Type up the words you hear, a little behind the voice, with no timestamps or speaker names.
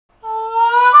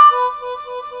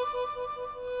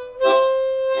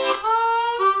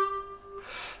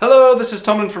Hello, this is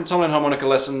Tomlin from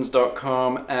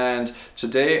TomlinHarmonicaLessons.com, and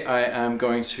today I am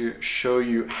going to show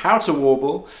you how to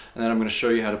warble, and then I'm going to show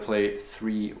you how to play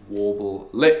 3 warble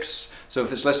licks. So for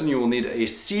this lesson you will need a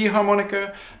C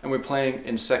harmonica, and we're playing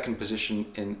in 2nd position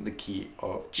in the key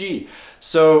of G.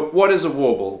 So what is a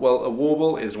warble? Well, a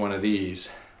warble is one of these.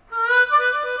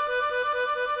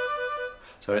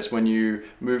 So it's when you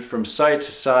move from side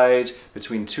to side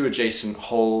between 2 adjacent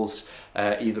holes,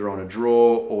 either on a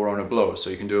draw or on a blow. So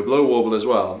you can do a blow warble as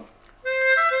well.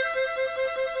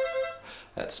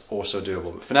 That's also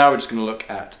doable. But for now we're just going to look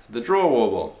at the draw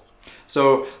warble.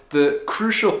 So the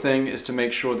crucial thing is to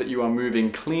make sure that you are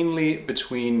moving cleanly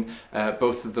between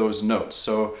both of those notes.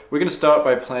 So we're going to start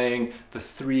by playing the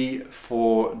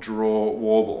 3-4 draw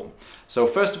warble. So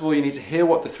first of all you need to hear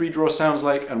what the 3 draw sounds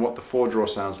like and what the 4 draw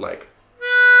sounds like.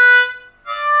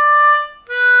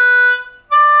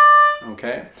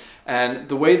 Okay, and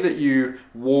the way that you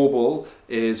warble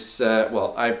is,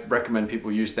 well, I recommend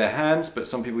people use their hands, but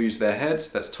some people use their heads.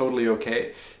 That's totally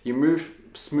okay. You move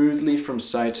smoothly from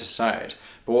side to side.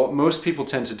 But what most people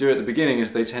tend to do at the beginning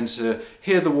is they tend to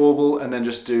hear the warble and then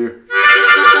just do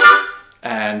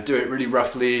it really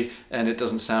roughly, and it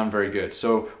doesn't sound very good.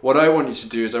 So what I want you to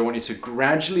do is I want you to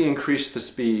gradually increase the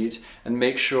speed and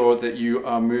make sure that you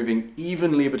are moving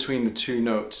evenly between the 2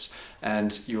 notes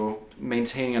and you're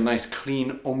maintaining a nice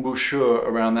clean embouchure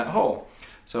around that hole.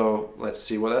 So let's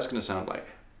see what that's going to sound like.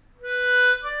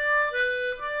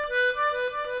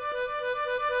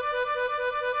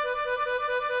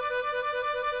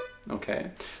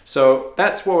 Okay, so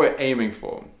that's what we're aiming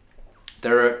for.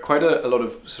 There are quite a lot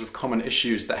of sort of common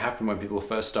issues that happen when people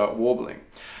first start warbling.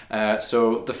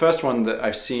 So the first one that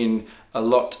I've seen a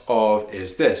lot of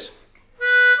is this.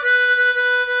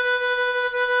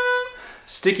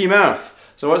 Sticky mouth.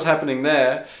 So what's happening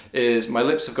there is my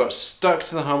lips have got stuck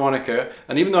to the harmonica,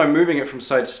 and even though I'm moving it from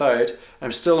side to side,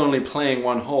 I'm still only playing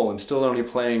 1 hole. I'm still only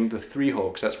playing the 3 hole,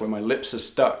 because that's where my lips are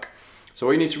stuck. So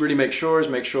what you need to really make sure is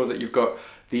that you've got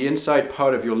the inside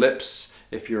part of your lips,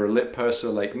 if you're a lip purser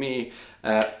like me,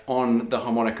 on the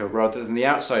harmonica rather than the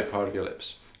outside part of your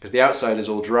lips. Because the outside is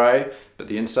all dry, but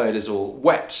the inside is all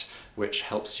wet, which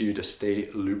helps you to stay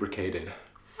lubricated.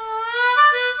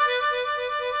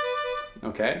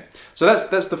 Okay, so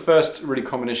that's the first really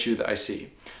common issue that I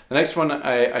see. The next one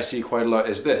I see quite a lot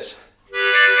is this.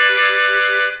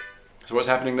 So what's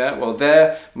happening there? Well,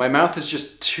 there, my mouth is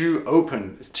just too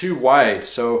open, it's too wide,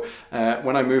 so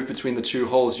when I move between the 2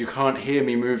 holes, you can't hear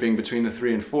me moving between the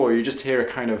 3 and 4, you just hear a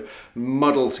kind of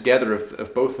muddle together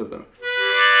of both of them.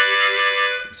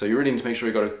 So you really need to make sure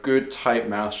you've got a good tight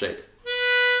mouth shape.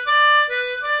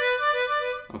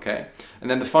 Okay, and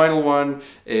then the final one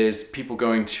is people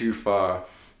going too far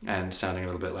and sounding a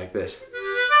little bit like this.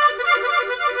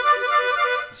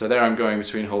 So there I'm going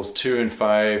between holes 2 and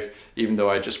 5, even though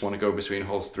I just want to go between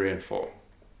holes 3 and 4.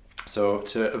 So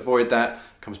to avoid that,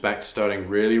 comes back to starting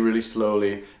really, really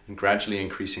slowly and gradually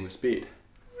increasing the speed.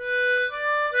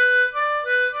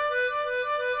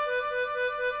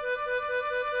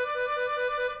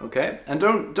 Okay, and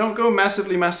don't go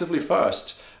massively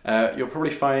fast. You'll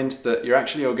probably find that you're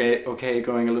actually okay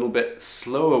going a little bit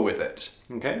slower with it.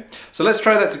 Okay, so let's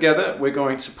try that together. We're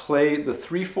going to play the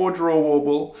 3-4 draw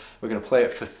warble. We're going to play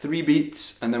it for 3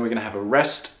 beats, and then we're going to have a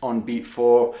rest on beat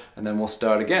 4, and then we'll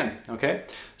start again. Okay,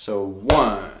 so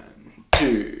 1,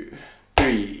 2,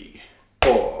 3,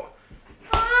 4.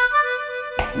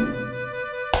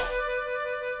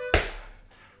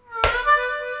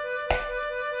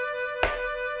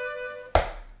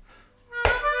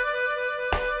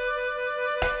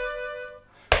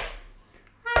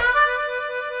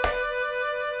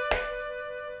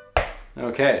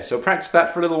 Okay, so practice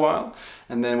that for a little while,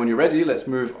 and then when you're ready, let's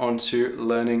move on to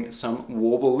learning some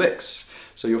warble licks.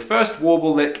 So your first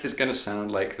warble lick is going to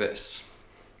sound like this.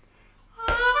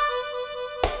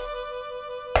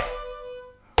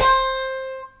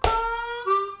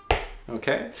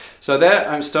 Okay, so there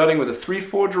I'm starting with a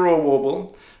 3-4 draw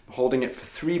warble, holding it for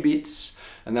 3 beats,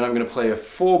 and then I'm going to play a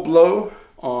 4 blow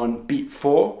on beat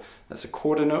 4, that's a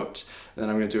quarter note, and then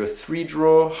I'm going to do a 3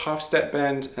 draw, half step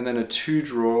bend, and then a 2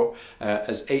 draw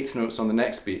as 8th notes on the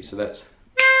next beat, so that's...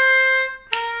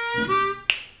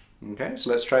 Okay,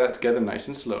 so let's try that together nice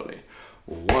and slowly.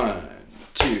 1,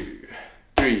 2,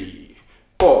 3,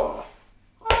 4.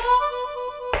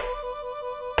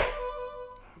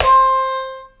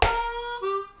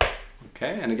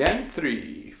 Okay, and again,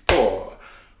 3, 4.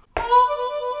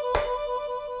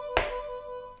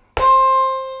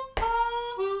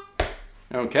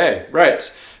 Okay, right.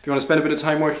 If you want to spend a bit of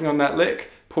time working on that lick,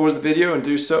 pause the video and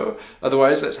do so.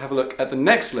 Otherwise, let's have a look at the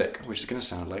next lick, which is going to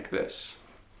sound like this.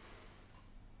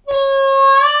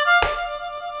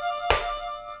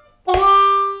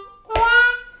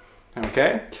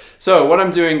 Okay, so what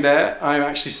I'm doing there, I'm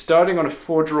actually starting on a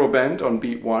 4-draw bend on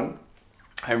beat 1.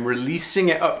 I'm releasing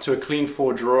it up to a clean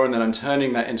 4-draw, and then I'm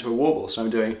turning that into a warble. So I'm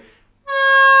doing,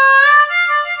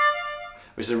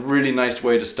 which is a really nice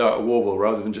way to start a warble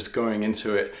rather than just going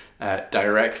into it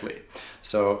directly.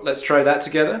 So let's try that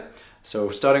together. So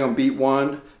starting on beat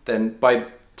 1, then by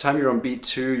the time you're on beat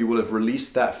 2, you will have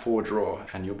released that 4-draw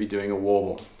and you'll be doing a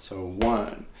warble. So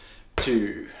 1,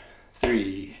 2,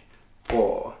 3,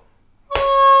 4.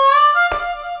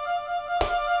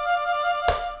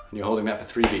 And you're holding that for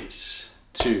 3 beats.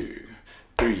 2,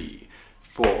 3,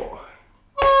 4.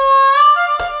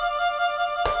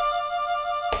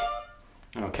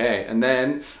 Okay, and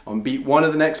then on beat 1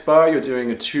 of the next bar, you're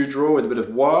doing a 2-draw with a bit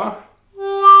of wah,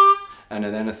 and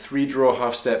then a 3-draw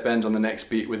half-step bend on the next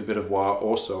beat with a bit of wah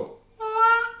also.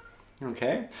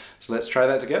 Okay, so let's try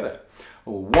that together.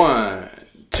 1,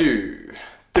 2,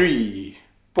 3,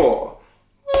 4.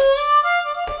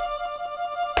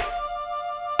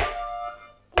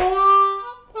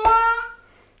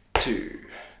 2,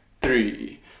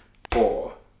 3,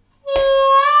 4.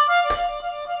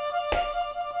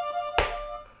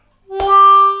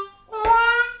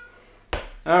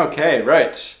 Okay,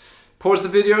 right. Pause the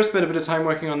video, spend a bit of time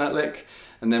working on that lick,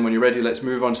 and then when you're ready, let's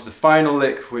move on to the final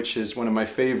lick, which is one of my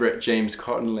favorite James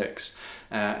Cotton licks,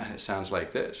 and it sounds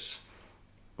like this.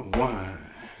 1,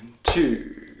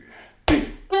 2,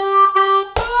 3.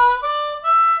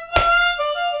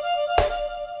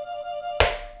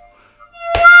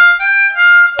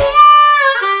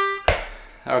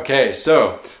 Okay,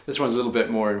 so this one's a little bit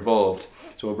more involved,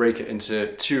 so we'll break it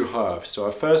into 2 halves. So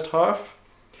our first half,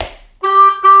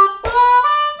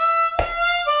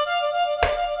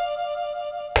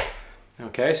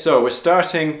 okay, so we're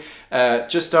starting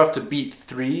just after beat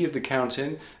 3 of the count-in,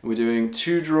 and we're doing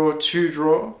 2-draw,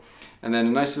 2-draw, and then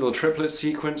a nice little triplet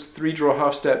sequence, 3-draw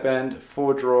half-step bend,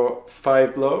 4-draw,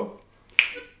 5-blow.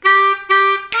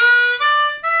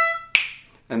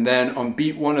 And then on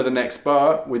beat 1 of the next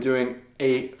bar, we're doing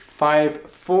a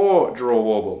 5-4 draw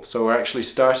warble. So we're actually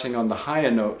starting on the higher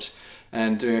note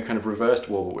and doing a kind of reversed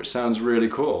warble, which sounds really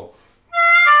cool.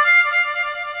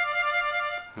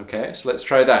 Okay, so let's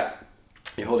try that.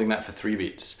 You're holding that for 3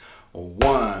 beats.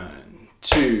 1,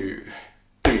 2,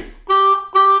 3.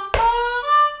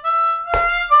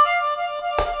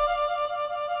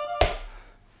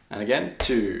 And again,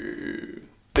 2,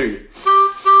 3.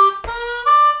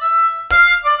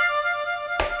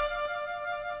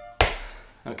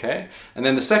 Okay, and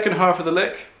then the second half of the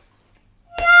lick.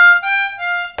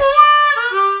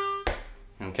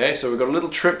 Okay, so we've got a little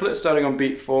triplet starting on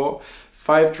beat 4,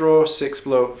 5-draw,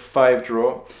 6-blow,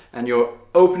 5-draw, and you're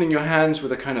opening your hands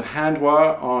with a kind of hand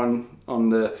wah on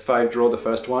the 5-draw, the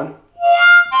first one.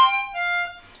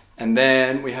 And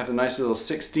then we have the nice little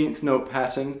 16th note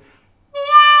pattern,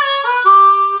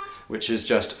 which is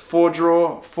just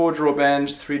 4-draw, 4-draw bend,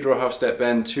 3-draw half-step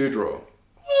bend, 2-draw.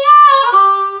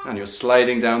 And you're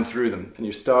sliding down through them, and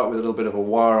you start with a little bit of a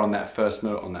wah on that first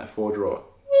note on that 4-draw.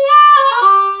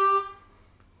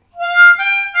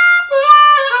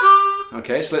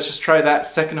 Okay, so let's just try that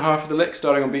second half of the lick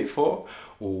starting on beat 4.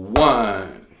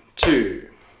 1, 2,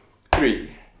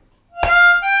 3.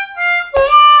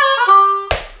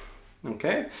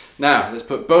 Okay, now let's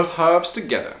put both halves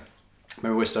together.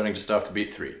 Remember, we're starting just after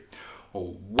beat 3.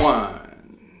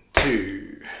 1,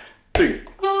 2, 3.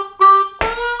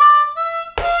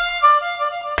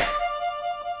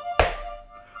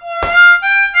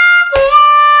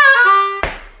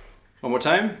 One more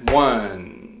time.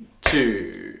 1,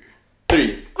 2,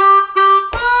 3.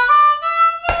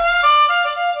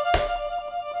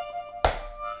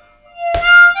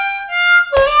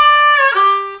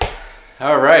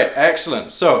 All right,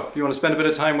 excellent. So if you want to spend a bit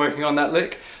of time working on that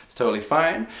lick, it's totally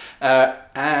fine.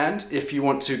 And if you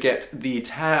want to get the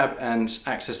tab and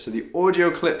access to the audio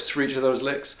clips for each of those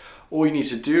licks, all you need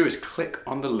to do is click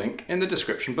on the link in the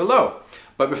description below.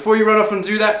 But before you run off and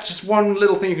do that, just one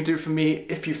little thing you can do for me.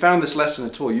 If you found this lesson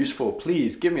at all useful,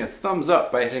 please give me a thumbs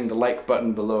up by hitting the like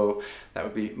button below. That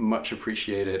would be much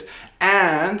appreciated.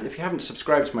 And if you haven't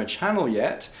subscribed to my channel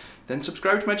yet, then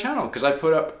subscribe to my channel, because I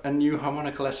put up a new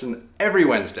harmonica lesson every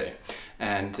Wednesday,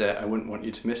 and I wouldn't want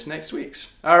you to miss next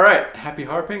week's. All right, happy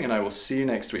harping, and I will see you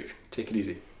next week. Take it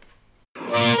easy.